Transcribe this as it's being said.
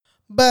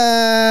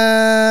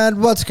Bad.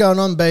 What's going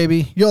on,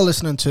 baby? You're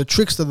listening to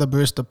Trickster the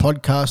Barista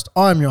podcast.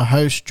 I'm your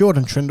host,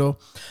 Jordan Trindle.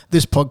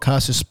 This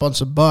podcast is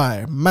sponsored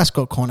by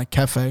Mascot Corner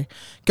Cafe.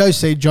 Go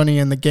see Johnny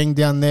and the gang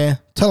down there.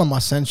 Tell them I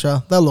sent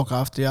you. They'll look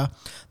after you.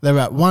 They're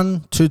at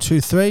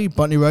 1223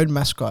 Botany Road,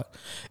 Mascot.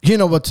 You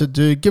know what to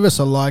do. Give us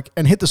a like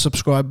and hit the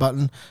subscribe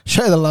button.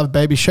 Show the love,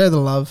 baby. Show the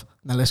love.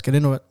 Now let's get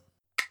into it.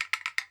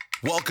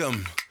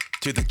 Welcome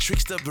to the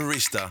Trickster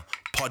Barista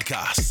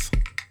podcast.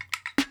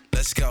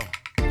 Let's go.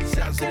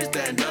 South City,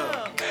 stand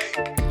up.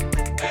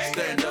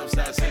 Stand up,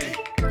 South City.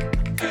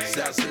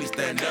 South City,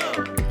 stand up.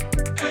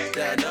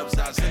 Stand up,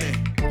 South City.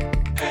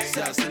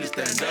 South City,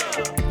 stand up.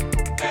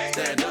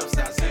 Stand up,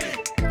 South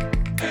City.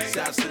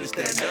 South City,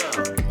 stand up.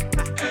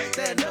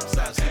 Stand up,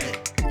 South City.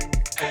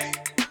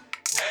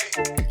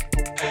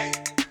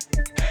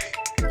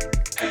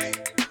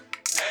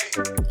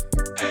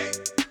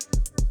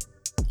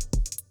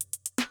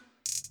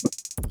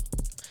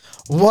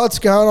 What's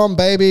going on,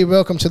 baby?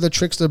 Welcome to the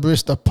Trickster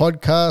Barista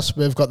podcast.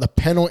 We've got the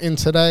panel in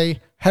today,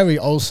 Harry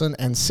Olsen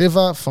and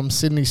Siva from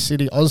Sydney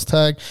City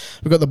Oztag.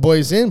 We've got the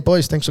boys in.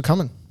 Boys, thanks for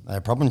coming. No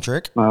problem,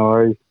 Trick. No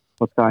worries.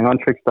 What's going on,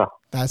 Trickster?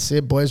 That's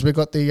it, boys. We've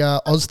got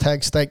the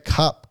Oztag State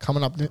Cup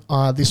coming up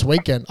this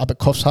weekend up at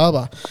Coffs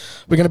Harbour.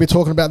 We're going to be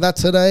talking about that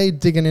today,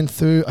 digging in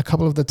through a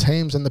couple of the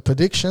teams and the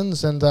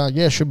predictions, and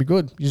should be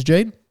good. Is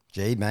Jade?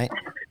 Jade, mate.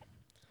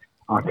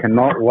 I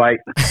cannot wait.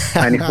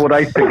 Only 4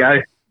 days to go.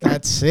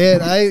 That's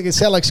it. You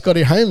sound like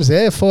Scotty Holmes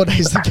there. 4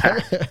 days to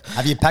go.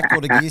 Have you packed all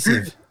the gear,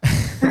 Siv?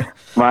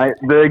 Mate,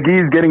 the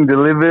gear's getting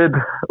delivered,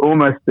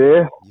 almost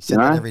there. You said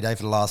that every day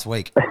for the last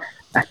week.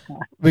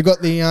 We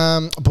got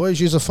the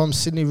boys user from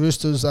Sydney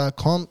Roosters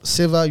comp.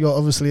 Siva, you're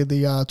obviously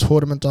the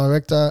tournament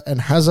director, and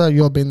Hazza,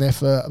 you've been there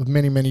for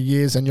many, many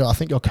years, and I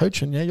think you're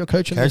coaching. Yeah, you're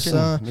coaching this,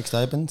 Mixed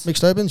Opens.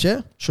 Mixed Opens.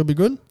 Yeah, should be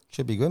good.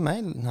 Should be good,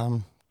 mate.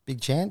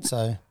 Big chance,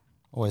 so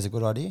always a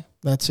good idea.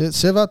 That's it.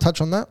 Siva, touch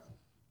on that.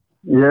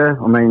 Yeah,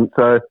 I mean,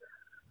 so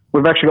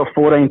we've actually got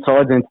 14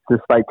 sides into the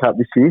State Cup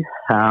this year.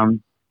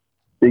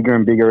 Bigger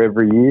and bigger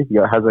every year.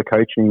 You got Hazza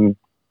coaching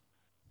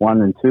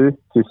 1 and 2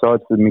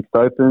 sides for the Mixed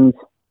Opens.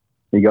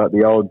 You got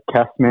the old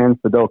Castman,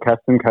 Fidel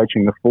Caston,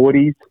 coaching the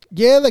 40s.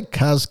 Yeah, the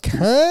Cuz.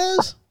 Yeah,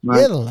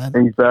 the lad.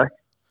 He's back.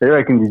 He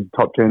reckons he's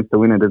top chance to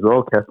win it as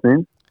well,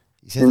 Castman,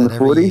 in the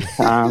 40s.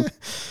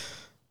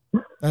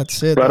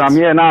 That's it. But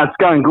it's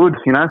going good.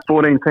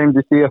 14 teams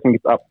this year. I think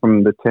it's up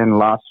from the 10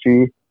 last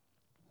year.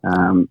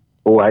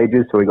 All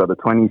ages. So we got the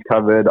 20s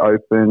covered,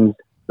 Opens,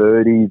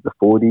 30s, the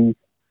 40s.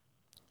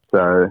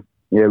 So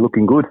yeah,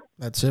 looking good.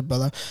 That's it,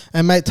 brother.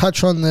 And mate,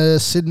 touch on the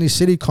Sydney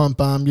City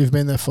comp. You've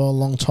been there for a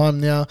long time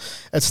now.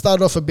 It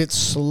started off a bit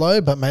slow,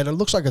 but mate, it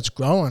looks like it's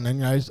growing.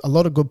 And a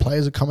lot of good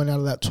players are coming out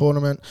of that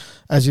tournament.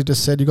 As you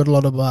just said, you got a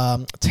lot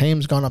of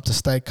teams going up to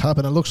State Cup,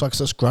 and it looks like it's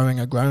just growing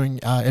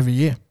every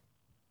year.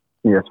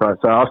 Yeah, that's right.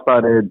 So I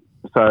started.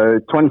 So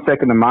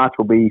 22nd of March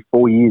will be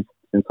 4 years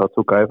since I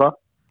took over.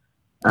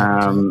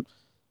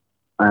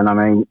 And I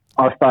mean,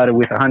 I started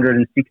with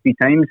 160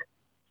 teams.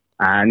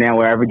 Now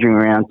we're averaging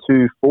around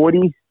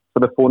 240 for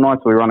the 4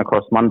 nights. We run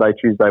across Monday,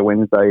 Tuesday,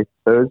 Wednesday,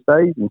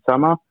 Thursday in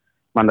summer,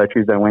 Monday,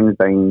 Tuesday,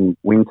 Wednesday in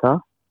winter,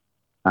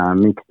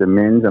 mixed and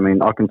men's. I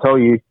mean, I can tell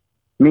you,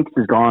 mixed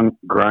has grown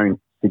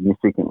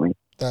significantly.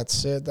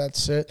 That's it.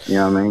 You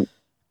know what I mean?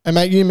 And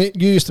mate, you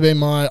used to be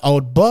my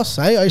old boss,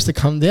 eh? I used to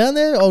come down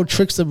there, old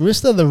Trickster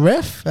Barista, the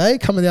ref, eh?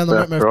 Coming down the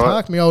Wentworth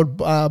Park, my old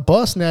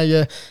boss. Now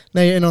you're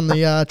in on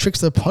the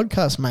Trickster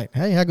podcast, mate.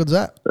 Hey, how good's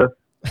that?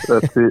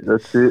 That's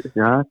it.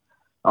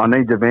 I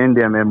need the van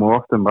down there more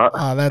often, but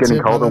it's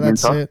getting cold in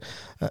winter.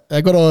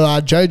 They got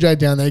all Jojo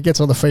down there. He gets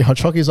all the free hot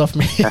chockies off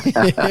me.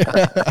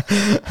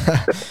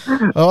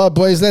 All right,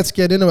 boys, let's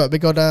get into it. We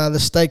got the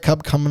State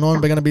Cup coming on.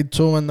 We're going to be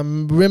touring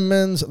the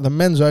women's, the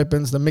men's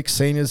opens, the mixed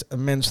seniors, the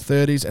men's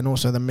 30s, and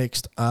also the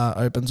mixed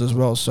opens as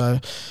well. So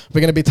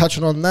we're going to be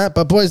touching on that.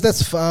 But boys,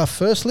 that's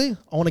firstly,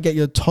 I want to get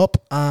your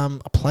top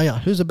player.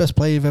 Who's the best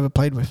player you've ever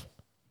played with?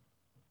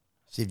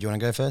 Siv, do you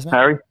want to go first, mate?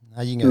 Harry?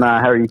 No, you can go.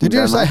 Nah, Harry. Did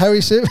you say Harry,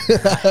 Siv?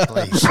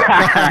 Please.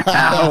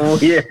 Oh,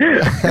 yeah.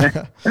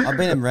 I've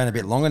been around a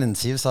bit longer than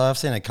Siv, so I've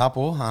seen a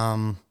couple.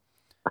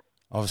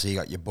 Obviously, you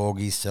got your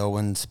Borgies,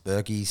 Selwyns,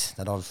 Berkeys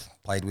that I've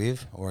played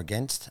with or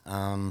against.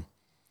 Tyrone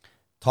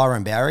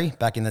Bowery,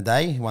 back in the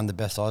day, one of the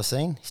best I've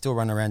seen. He's still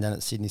running around down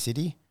at Sydney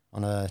City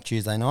on a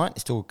Tuesday night.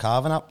 He's still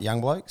carving up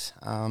young blokes.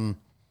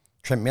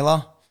 Trent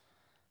Miller.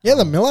 Yeah,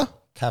 the Miller.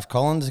 Kath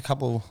Collins, a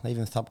couple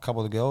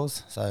of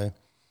girls. So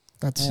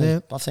that's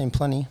it. I've seen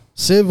plenty.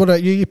 Siv, what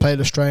about you? You played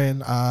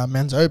Australian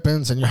men's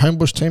opens, and your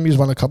Homebush team, you've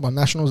won a couple of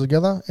nationals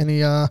together. Any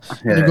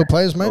good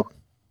players, mate?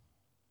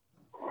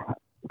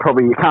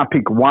 Probably you can't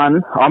pick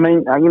one. I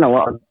mean, you know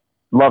what? I'd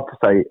love to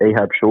say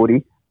Ehab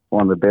Shorty,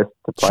 one of the best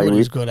to play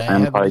Shorty's with good,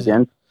 and play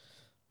against.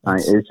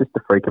 It's just a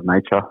freak of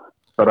nature.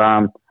 But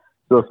there's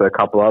also a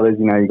couple others.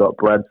 You got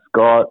Brad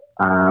Scott,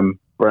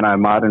 Breno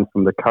Martin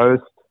from the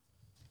coast,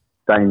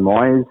 Dane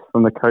Myers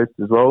from the coast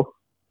as well.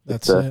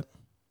 That's it.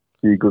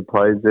 Few good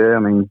players there. I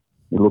mean,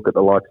 you look at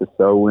the likes of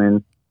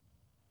Selwyn,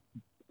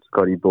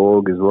 Scotty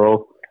Borg as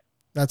well.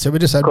 That's it. We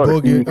just had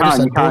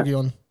Borgie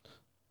on.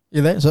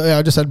 You there? So yeah,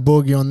 I just had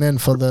Borgie on then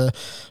for the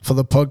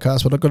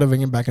podcast, but I've got to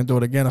ring him back and do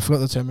it again. I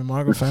forgot to turn my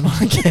microphone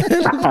on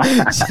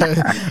again. So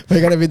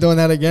we're going to be doing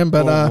that again.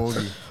 But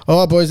all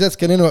right, boys, let's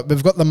get into it.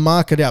 We've got the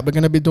market out. We're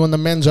going to be doing the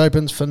men's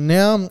opens for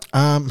now.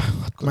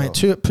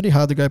 Mate, pretty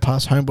hard to go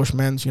past Homebush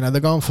men's. You know,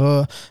 they're going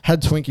for,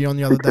 had Twinkie on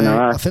the other day.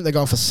 I think they're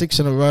going for 6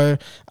 in a row.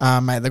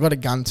 Mate, they've got a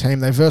gun team.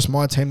 They versed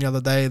my team the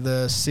other day,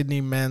 the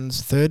Sydney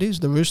men's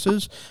 30s, the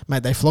Roosters.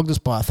 Mate, they flogged us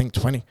by, I think,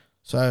 20.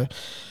 So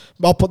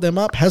I'll put them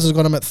up. Hazard's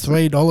got them at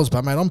 $3,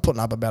 but, mate, I'm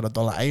putting up about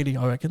 $1.80,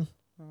 I reckon.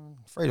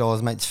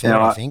 $3, mate, it's fair,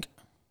 I think.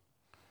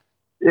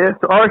 Yeah,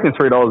 so I reckon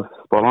 $3 is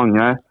spot on, you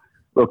know.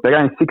 Look, they're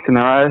going 6 in a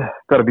row.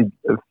 Got to be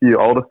a few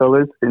older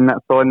fellas in that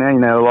side now. You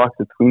know, the likes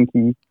of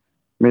Twinkie,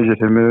 Measure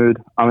to Mood.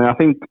 I mean, I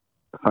think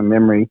from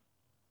memory,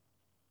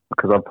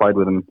 because I've played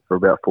with them for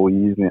about 4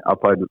 years now, I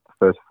played with the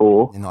first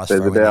 4. Nice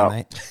there's about,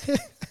 mate.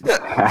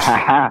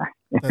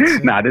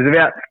 No, there's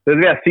about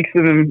 6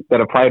 of them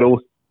that have played all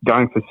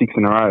going for 6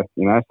 in a row.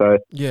 You know, so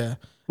yeah.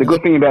 The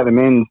good thing about the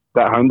men's,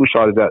 that Homebush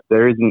side, is that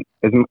there's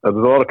a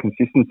lot of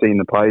consistency in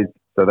the plays,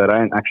 so they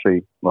don't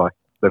actually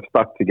they've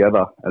stuck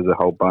together as a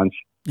whole bunch.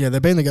 Yeah,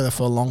 they've been together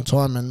for a long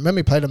time. And when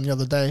we played them the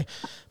other day,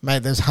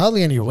 mate, there's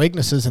hardly any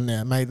weaknesses in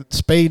there, mate.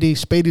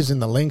 Speedy's in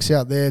the links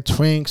out there,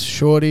 Twinks,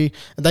 Shorty,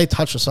 and they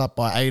touched us up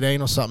by 18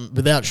 or something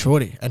without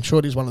Shorty. And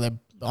Shorty's one of their,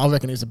 I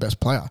reckon he's the best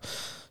player.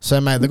 So,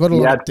 mate, they've got a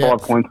lot of depth. He had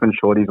 5 points when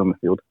Shorty's on the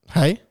field.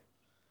 Hey?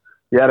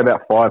 He had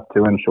about 5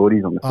 too when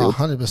Shorty's on the field.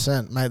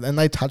 100%, mate. And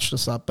they touched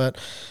us up. But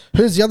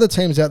who's the other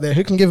teams out there?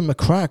 Who can give them a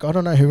crack? I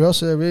don't know who else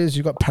there is.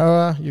 You've got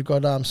Para. You've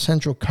got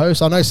Central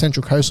Coast. I know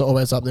Central Coast are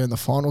always up there in the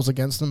finals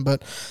against them,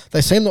 but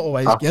they seem to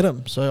always get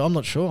them. So I'm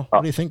not sure.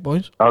 What do you think,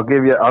 boys? I'll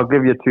give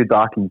you 2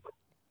 darkies.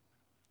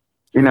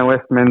 Inner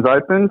West Men's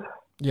Opens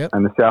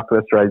and the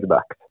Southwest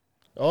Razorbacks.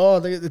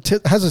 Oh,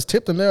 Hazard's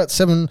tipped them there at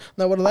 7.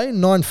 No, what are they?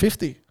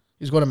 9.50.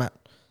 He's got them at.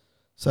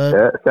 So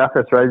yeah,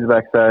 Southwest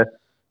Razorbacks. So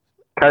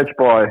coached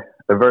by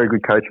a very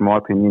good coach, in my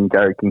opinion,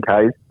 Gary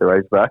Kincaid, the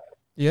Razorbacks.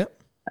 Yeah.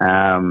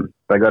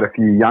 They got a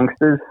few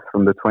youngsters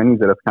from the 20s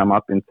that have come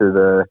up into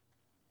the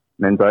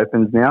men's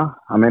opens now.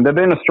 I mean, they've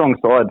been a strong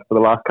side for the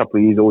last couple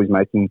of years, always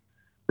making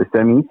the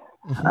semis.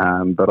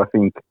 Mm-hmm. But I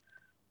think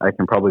they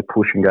can probably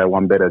push and go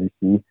one better this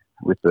year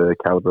with the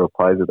calibre of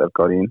players that they've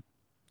got in.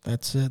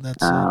 That's it.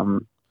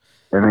 And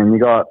then you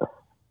got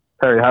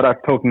Perry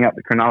Haddock talking up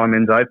the Cronulla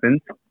men's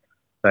opens.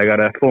 They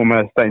got a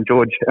former St.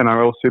 George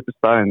NRL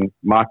superstar and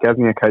Mark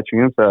Gasnier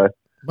coaching him, so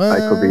they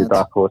could be a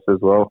dark horse as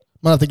well.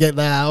 Might have to get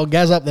that old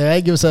Gaz up there,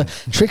 eh? Give us a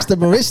Trickster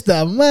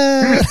Barista,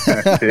 man.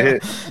 That's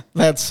it.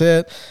 That's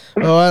it.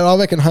 All right, I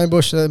reckon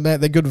Homebush, mate,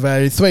 they're good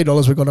value.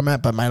 $3 we got them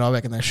at, but, mate, I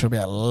reckon they should be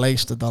at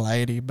least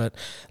 $1.80. But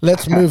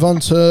let's move on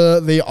to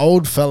the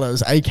old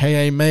fellas,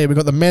 a.k.a. me. We've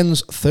got the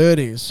men's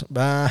 30s.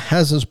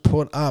 Hazard's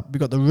put up.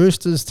 We've got the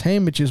Roosters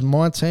team, which is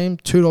my team,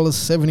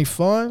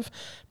 $2.75.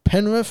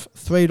 Penrith,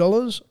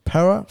 $3.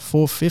 Para,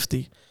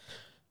 $4.50.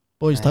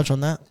 Boys, touch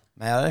on that.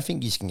 Mate, I don't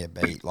think you can get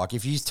beat. Like,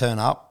 if you turn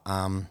up,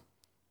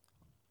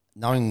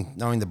 knowing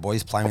the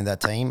boys playing with that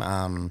team,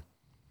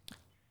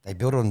 they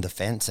build on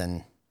defence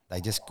and they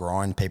just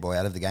grind people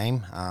out of the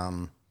game.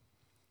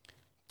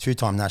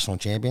 2-time national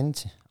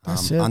champions,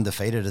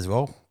 undefeated as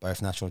well,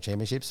 both national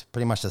championships.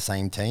 Pretty much the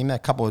same team. A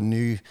couple of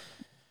new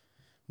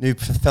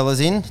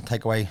fellas in,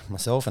 take away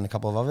myself and a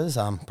couple of others.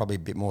 Probably a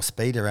bit more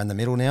speed around the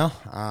middle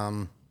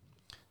now.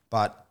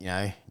 But, you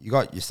know, you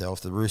got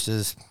yourself. The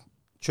Roosters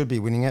should be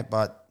winning it,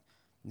 but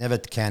never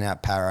count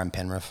out Para and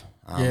Penrith.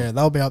 Yeah,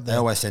 they'll be up there. They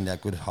always send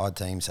out good, hard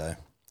teams. So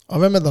I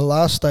remember the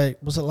last day,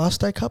 was it last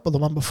day cup or the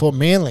one before?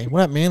 Manly.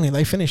 Well, at Manly,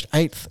 they finished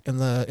 8th in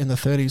the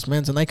 30s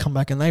men's, and they come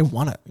back and they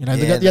won it. You know,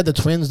 you had the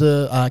twins,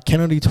 the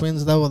Kennedy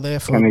twins. They were there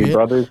for Kennedy a bit.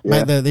 Brothers,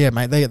 yeah.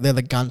 Mate, they're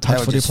the gun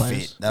touch footy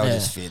players. They were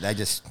just fit. They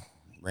just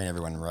ran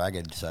everyone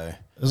ragged. So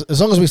as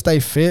long as we stay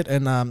fit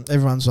and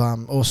everyone's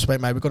all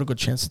sweet, mate, we've got a good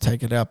chance to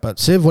take it out. But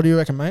Siv, what do you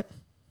reckon, mate?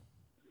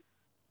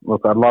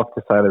 Look, I'd love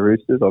to say the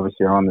Roosters.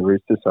 Obviously, I'm the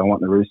Roosters, so I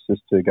want the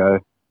Roosters to go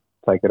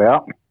take it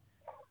out.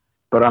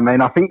 But, I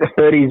mean, I think the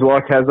 30s,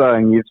 like Hazza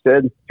and you've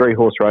said,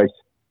 3-horse race.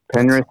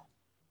 Penrith,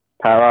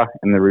 Para,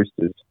 and the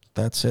Roosters.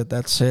 That's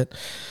it.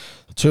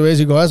 Too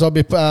easy, guys. I'll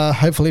be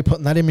hopefully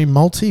putting that in me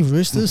multi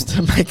Roosters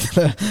to make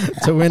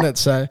to win it.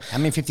 So how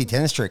many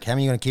 50-10s trick? How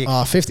many are you going to kick?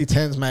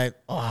 50-10s, mate.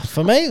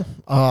 For me,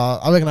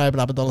 I reckon I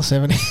open up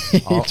 $1.70.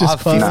 I have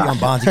 50 on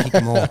Barnesy, kick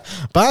them all.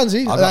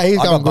 Barnesy?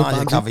 He's going good, Barnesy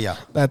to cover you.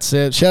 That's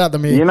it. Shout out to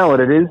me. You know what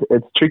it is?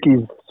 It's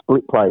Tricky's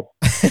split play.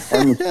 How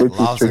many splits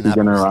is Tricky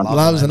going to run?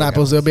 Loves and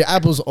apples. There'll be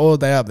apples all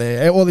day up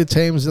there. All the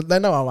teams, they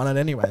know I won it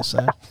anyway.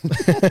 So,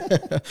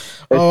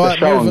 all right,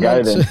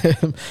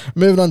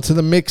 moving on to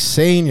the mixed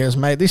seniors,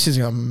 mate. This is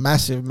a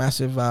massive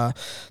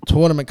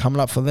tournament coming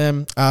up for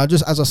them.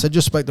 Just as I said,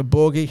 just spoke to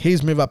Borgie.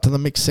 He's moved up to the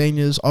mixed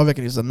seniors. I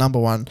reckon he's the number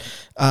one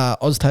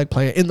OzTag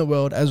player in the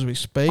world as we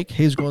speak.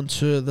 He's gone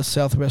to the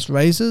Southwest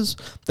Razors.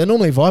 They're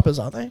normally Vipers,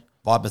 aren't they?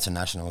 Vipers and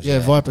Nationals. Yeah,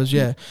 Vipers,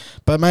 yeah.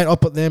 But, mate, I'll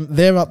put them.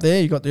 They're up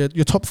there. You got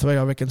your top three,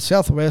 I reckon.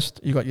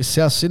 Southwest, you got your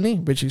South Sydney,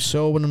 which is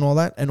Selwyn and all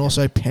that, and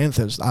also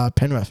Panthers,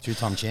 Penrith.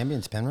 2-time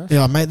champions, Penrith.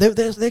 Yeah, mate,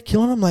 they're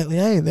killing them lately,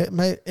 eh?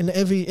 Mate,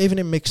 even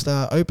in mixed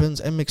opens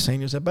and mixed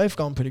seniors, they're both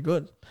going pretty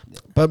good.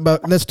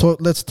 But let's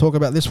talk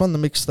about this one, the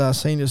mixed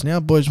seniors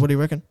now. Boys, what do you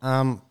reckon?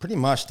 Pretty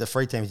much the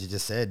three teams you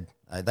just said,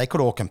 they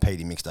could all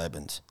compete in mixed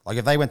opens. Like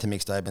if they went to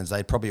mixed opens,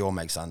 they'd probably all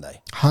make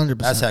Sunday. 100%.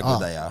 That's how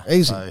good they are.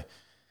 Easy. So,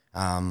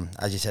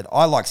 as you said,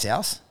 I like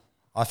South.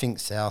 I think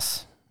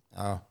South,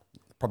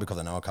 probably because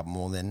I know a couple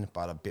more than,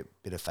 but a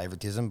bit of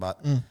favouritism.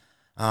 But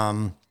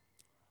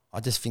I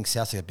just think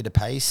South's got a bit of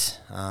pace,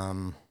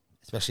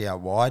 especially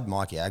out wide,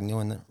 Mikey Agnew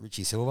and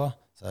Richie Silver.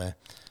 So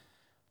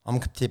I'm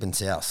tipping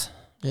South.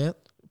 Yeah.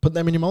 Put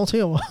them in your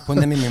multi or what?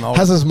 Putting them in my multi.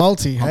 Hazard's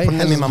multi, I'm hey? putting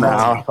them in my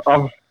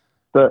multi.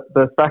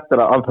 The fact that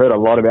I've heard a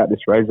lot about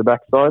this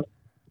Razorback side,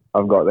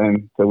 I've got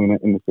them to win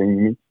it in the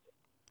senior mix.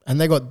 And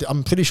they got,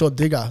 I'm pretty sure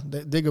Digger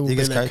will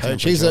Digger's be their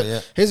coach. coach. He's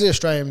the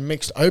Australian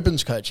mixed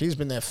opens coach. He's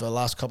been there for the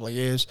last couple of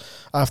years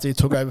after he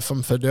took over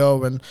from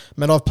Fidel. And,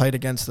 man, I've played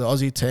against the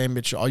Aussie team,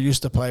 which I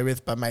used to play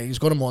with, but, mate, he's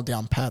got them all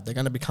down pat. They're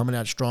going to be coming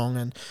out strong.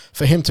 And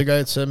for him to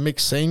go to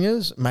mixed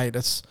seniors, mate,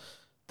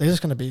 they're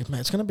just going to be, mate,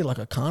 it's going to be like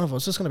a carnival.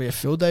 It's just going to be a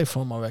field day for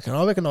them, I reckon.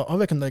 I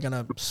reckon they're going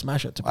to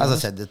smash it, to be As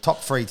honest. I said, the top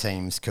three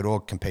teams could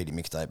all compete in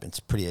mixed opens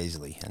pretty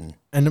easily.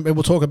 And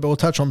we'll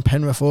touch on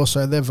Penrith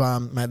also. They've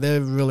mate, they're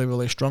really,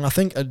 really strong. I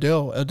think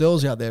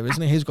Adele's out there,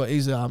 isn't he? He's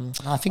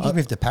I think he's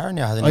moved to Para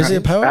now, hasn't is he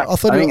a Para? I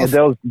think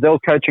Adele's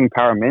coaching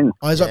Para men.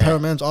 Oh, he's at Para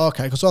Men's. Oh,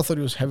 okay, because I thought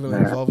he was heavily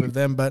involved with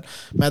them. But,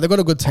 mate, they've got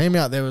a good team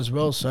out there as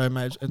well. So,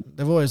 mate,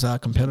 they've always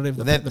competitive.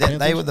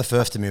 They were the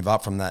first to move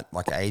up from that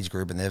like age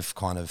group, and they've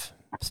kind of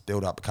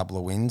spilled up a couple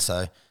of wins.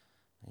 So,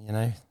 you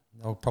know,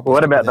 they'll probably.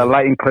 What about the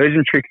late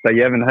inclusion tricks that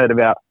you haven't heard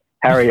about?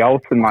 Harry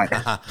Olsen, mate.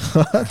 Don't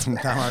worry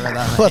about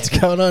that, mate. What's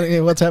going on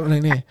here? What's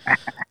happening here?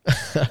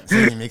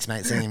 Senior mix,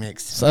 mate. Senior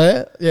mix.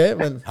 So, yeah,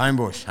 man.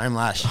 Homebush, home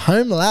lash.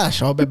 Home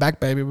lash. I'll be back,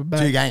 baby. We're back.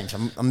 2 games.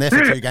 I'm there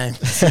for 2 games.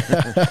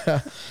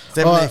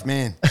 7th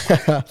man.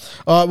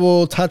 All right,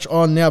 we'll touch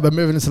on now, but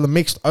moving into the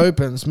mixed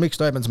opens.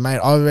 Mixed opens, mate,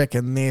 I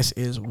reckon this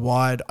is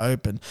wide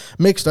open.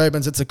 Mixed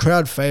opens, it's a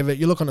crowd favourite.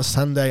 You look on a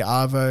Sunday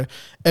Arvo,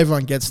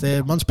 everyone gets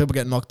there. Once people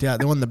get knocked out,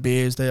 they're on the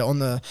beers, they're on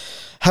the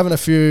having a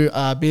few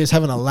beers,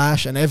 having a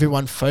lash, and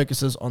everyone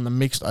focuses on the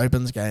mixed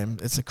opens game.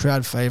 It's a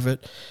crowd favourite.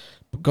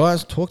 But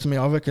guys, talk to me.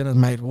 I reckon it's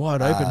made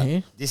wide open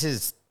here. This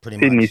is pretty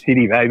Sydney much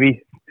City,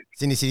 baby.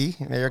 Sydney City.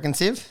 You reckon,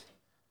 Siv?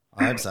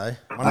 I hope so.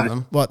 One of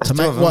them. What to There's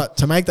 2 make? of them. What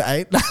to make the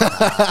 8?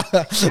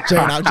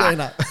 Join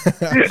up.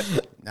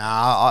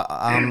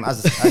 Nah,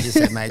 as you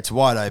said, mate, it's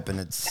wide open.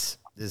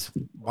 There's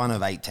one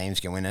of 8 teams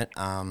can win it.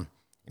 In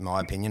my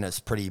opinion, it's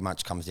pretty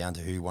much comes down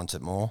to who wants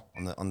it more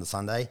on the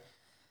Sunday.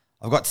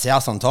 I've got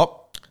South on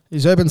top.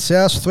 He's open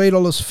South,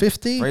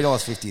 $3.50.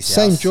 $3.50 South.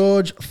 St.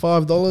 George,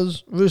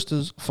 $5.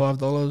 Roosters,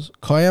 $5.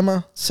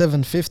 Kiama,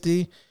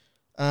 $7.50.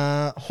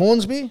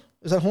 Hornsby,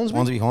 is that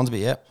Hornsby? Hornsby,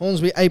 yeah.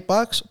 Hornsby,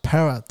 $8.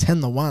 Para,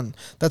 10-1.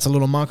 That's a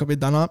little market we've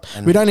done up.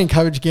 And we don't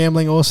encourage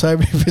gambling also.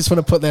 We just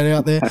want to put that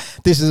out there.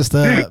 This is just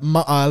a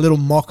little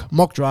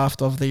mock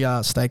draft of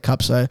the State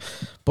Cup. So,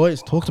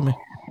 boys, talk to me.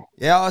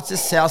 Yeah, it's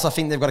just South. I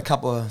think they've got a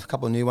couple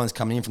of new ones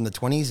coming in from the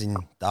 20s in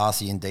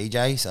Darcy and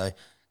DJ. So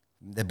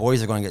their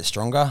boys are going to get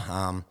stronger.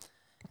 And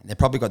they've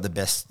probably got the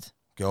best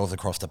girls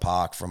across the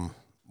park from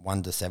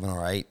 1 to 7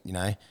 or 8. You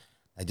know,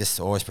 they just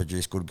always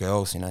produce good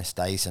girls. You know,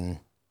 Stace and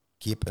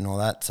Kip and all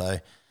that. So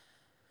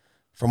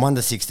from 1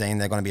 to 16,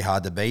 they're going to be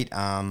hard to beat.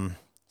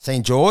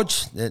 St.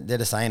 George, they're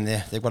the same.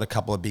 They've got a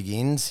couple of big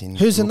ins.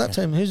 Who's in that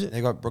team? Who's it?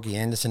 They've got Brookie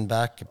Anderson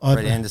back,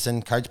 Brett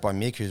Anderson, coached by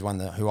Mick,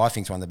 who I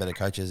think is one of the better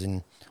coaches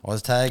in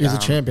OzTag. He's a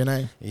champion,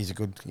 eh? He's a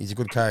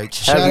good coach.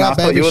 Shout out,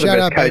 baby. You're the Shout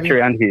best out, coach baby.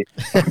 around here.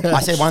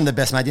 I said one of the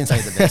best, mate. I didn't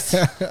say the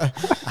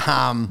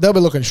best. They'll be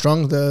looking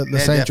strong, the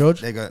St.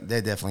 George.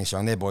 They're definitely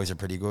strong. Their boys are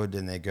pretty good,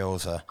 and their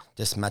girls are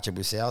just match up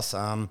with South.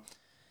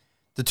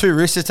 The 2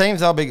 Roosters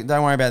teams, don't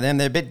worry about them.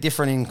 They're a bit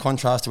different in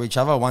contrast to each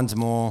other. One's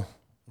more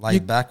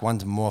laid back,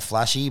 one's more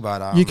flashy.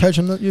 But You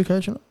coaching it?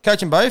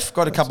 Coaching both.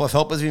 Got a couple of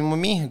helpers in with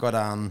me.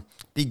 Got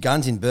big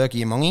guns in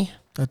Berkey and Mongie.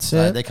 That's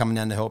so it. They're coming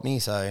down to help me.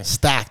 So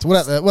Stacked.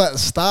 What the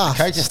staff?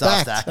 Coaching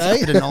staff stacked.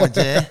 Eh? Bit of knowledge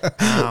there.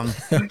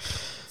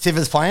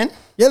 Siver's playing.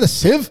 Yeah, the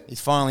Civ. I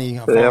finally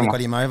got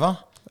him over.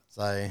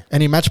 So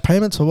Any match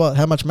payments or what?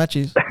 How much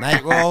matches?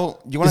 mate,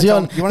 well, you want Is to he tell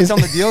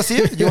on- him the deal,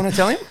 Siv? You want to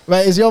tell him?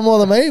 Wait, is he on more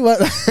than me? What?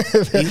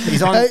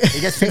 He's on. He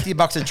gets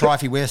 $50 a try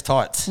if he wears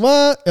tights.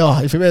 What? Oh,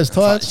 if he wears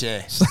tights.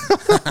 Yeah.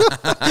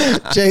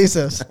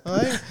 Jesus.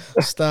 Eh?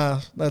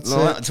 Staff. That's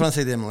I it. just want to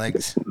see them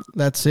legs.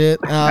 That's it.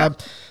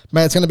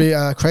 Mate, it's going to be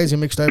a crazy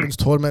mixed opens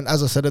tournament.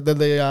 As I said,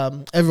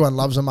 everyone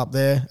loves them up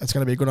there. It's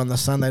going to be good on the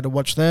Sunday to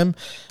watch them.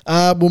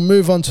 We'll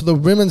move on to the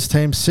women's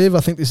team. Siv,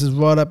 I think this is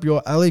right up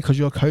your alley because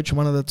you're coaching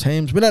one of the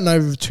teams. We don't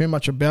know too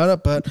much about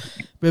it, but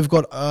we've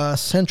got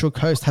Central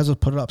Coast,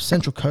 Hazard put it up.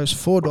 Central Coast,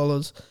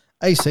 $4.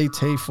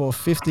 ACT,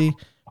 $4.50.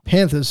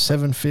 Panthers,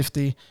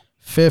 $7.50.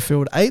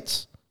 Fairfield,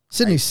 $8.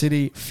 Sydney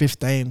City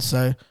 15.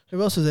 So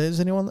who else is there? Is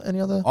anyone?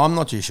 Any other? I'm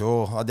not too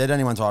sure. They're the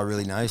only ones I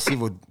really know. Siv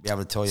would be able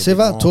to tell you. a bit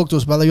Siva, more. talk to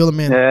us, brother. You're the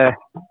man. Yeah.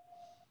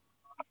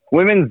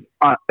 Women's,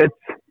 it's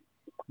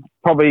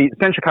probably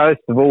Central Coast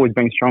have always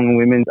been strong in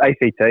women's.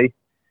 ACT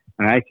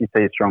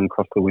is strong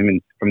across the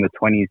women's from the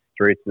 20s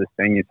through to the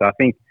seniors. So I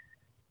think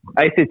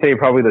ACT are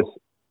probably the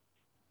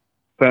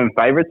firm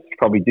favourites.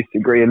 Probably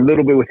disagree a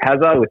little bit with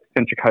Hazard, with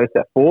Central Coast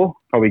at 4.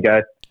 Probably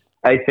go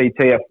ACT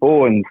at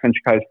 4 and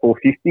Central Coast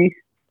 450.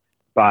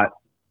 But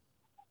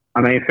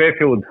I mean,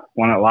 Fairfield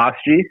won it last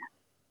year.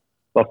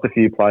 Lost a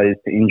few players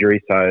to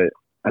injury, so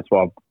that's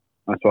why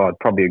I'd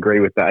probably agree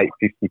with the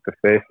 850 for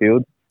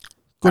Fairfield.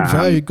 Good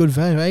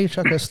value, eh?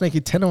 Chuck a sneaky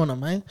tenner on it,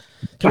 mate.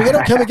 Can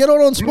we get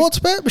on sports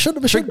bet? We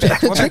should trick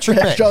bet. What's trick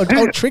bet?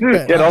 Old trick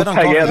bet. Get bet off on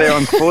take out coffee. there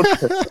on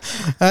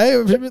sports.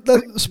 Hey,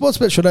 the sports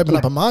bet should open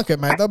up a market,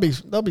 mate.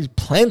 There'll be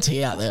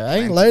plenty out there,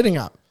 eh? Loading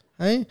up,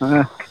 eh?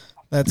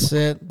 That's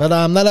it. But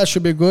that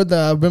should be good.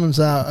 The women's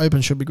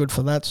open should be good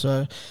for that.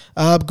 So,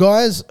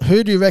 guys,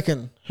 who do you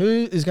reckon? Who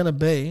is going to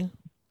be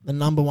the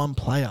number one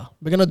player?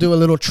 We're going to do a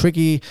little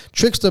trickster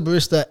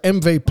barista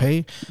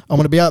MVP. I'm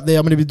going to be out there.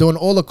 I'm going to be doing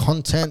all the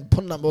content,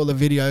 putting up all the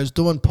videos,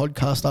 doing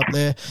podcasts up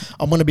there.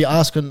 I'm going to be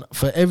asking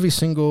for every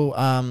single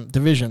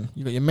division.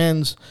 You got your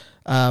men's,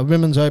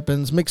 women's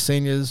opens, mixed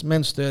seniors,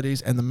 men's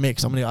 30s, and the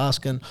mix. I'm going to be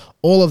asking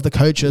all of the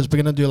coaches.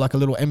 We're going to do like a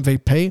little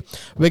MVP.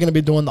 We're going to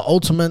be doing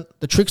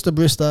the trickster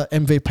barista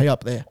MVP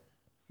up there.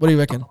 What do you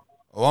reckon?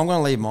 Well, I'm going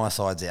to leave my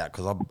sides out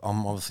because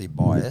I'm obviously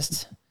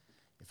biased.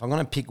 If I'm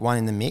going to pick one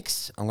in the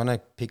mix, I'm going to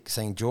pick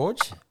St. George,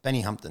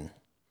 Benny Humpton.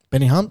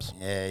 Benny Humps?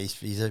 Yeah,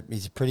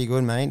 he's pretty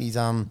good, mate.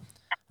 I'd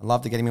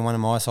love to get him in one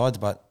of my sides,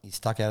 but he's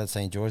stuck out at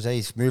St. George there.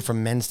 He's moved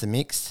from men's to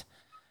mixed.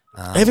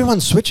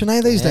 Everyone's switching,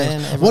 these yeah,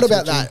 days. everyone's What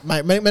about switching.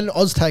 that, mate? When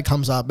OzTag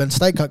comes up, when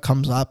State Cup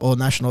comes up, or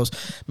Nationals,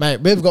 mate,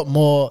 we've got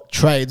more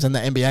trades in the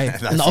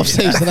NBA in the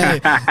off-season.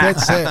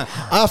 That's it.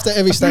 After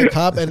every State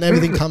Cup and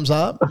everything comes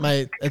up,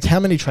 mate, it's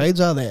how many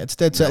trades are there? It's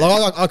dead set.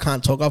 Like, I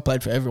can't talk. I've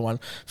played for everyone.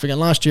 Freaking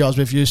last year I was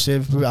with you,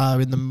 Siv,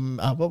 in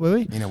the, what were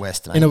we? In a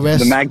West, mate. In a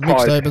West, The Magpies.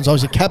 mixed opens. I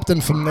was a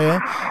captain from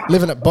there,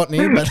 living at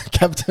Botany, but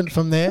captain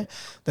from there.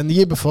 Then the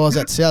year before I was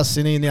at South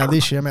Sydney. Now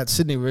this year I'm at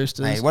Sydney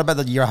Roosters. Hey, what about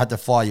the year I had to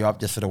fly you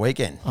up just for the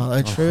weekend?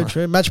 Oh,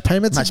 true. Match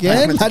payments Match again.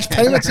 payments Match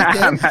payments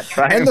again. Match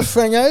And the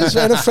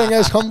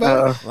Frengos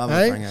combo. Love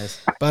Hey? the Fringos.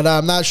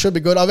 But no, it should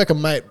be good. I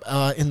reckon, mate.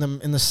 In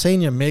the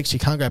senior mix, you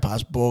can't go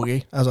past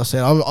Borgie. As I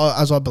said,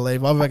 I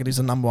believe, I reckon he's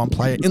the number one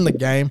player in the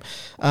game.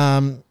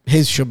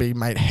 His should be,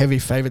 mate, heavy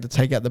favourite to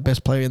take out the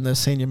best player in the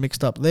senior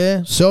mixed up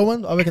there.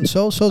 Selwyn, I reckon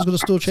Sel's got a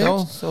still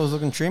chance. So I was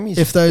looking trim. He's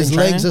If those been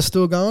legs training. are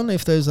still going,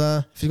 if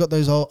you've got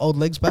those old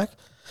legs back.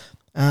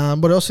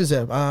 What else is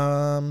there?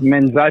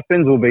 Men's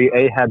opens will be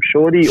Ahab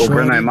Shorty or Shorty.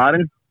 Bruno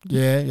Martin.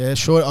 Yeah,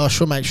 Shorty. Oh,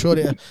 sure, mate,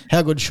 Shorty.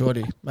 How good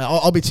Shorty? Mate,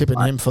 I'll be tipping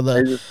him for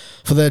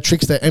the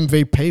trickster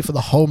MVP for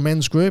the whole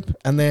men's group.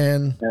 And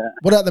then,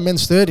 what about the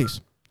men's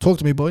 30s? Talk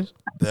to me, boys.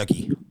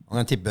 Berkey. I'm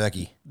going to tip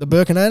Berkey. The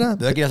Burkinator,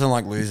 Berkey doesn't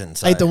like losing.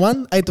 So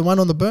 8-1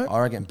 on the Burke. I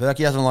reckon Berkey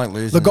doesn't like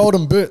losing.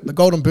 The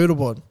golden boot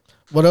award.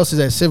 What else is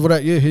there? Siv, what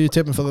about you? Who are you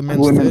tipping for the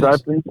men's Women's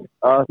 30s?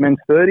 opens, men's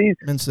 30s.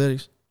 Men's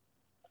 30s.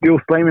 Bill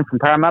Sleeman from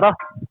Parramatta.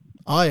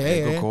 Oh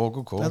yeah. Good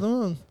call. Other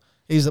one.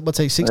 He's $6,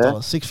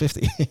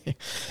 $6.50.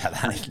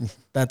 Yeah.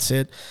 That's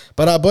it.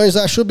 But boys,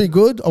 that should be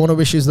good. I want to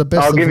wish you the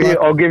best.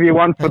 I'll give you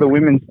one for the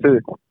women's too.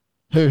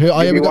 Who?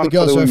 Oh yeah, give we you got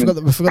the one girls. for the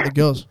So we forgot the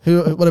girls.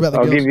 Who? What about the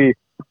I'll girls? give you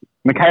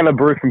Michaela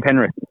Brew from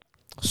Penrith.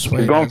 Sweet.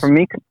 She's gone guys. from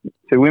mixed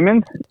to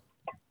women's,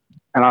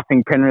 and I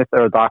think Penrith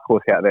are a dark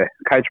horse out there,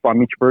 coached by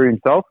Mitch Brew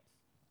himself.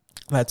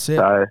 That's it.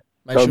 So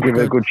Mate, they'll should be give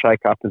it a good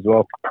shake up as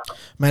well.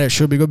 Man, it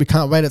should be good. We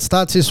can't wait. It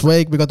starts this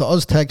week. We got the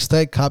OzTag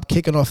State Cup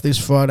kicking off this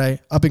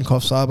Friday up in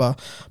Coffs Harbour.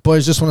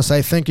 Boys, just want to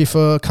say thank you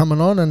for coming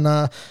on and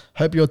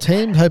hope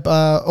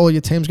all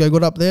your teams go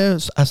good up there.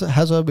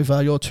 Hazard with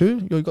your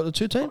two. You got the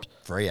two teams?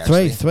 Three,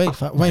 actually. Three.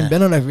 Wayne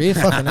Bennett over here.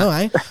 Fucking hell,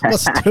 eh?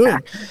 What's he doing?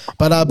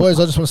 But boys,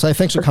 I just want to say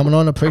thanks for coming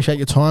on. Appreciate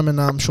your time,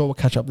 and I'm sure we'll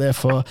catch up there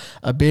for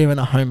a beer and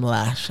a home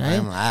lash. Eh?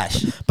 Damn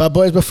lash. But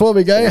boys, before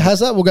we go,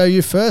 Hazard, we'll go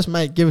you first,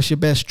 mate. Give us your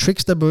best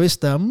trickster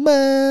barista,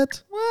 mate.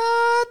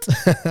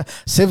 What?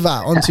 Siva,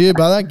 on to you,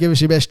 brother. Give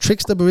us your best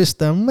trickster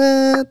barista,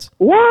 mate.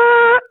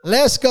 What?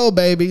 Let's go,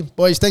 baby.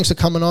 Boys, thanks for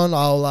coming on.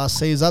 I'll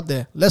see you up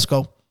there. Let's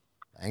go.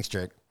 Thanks,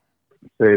 Drake.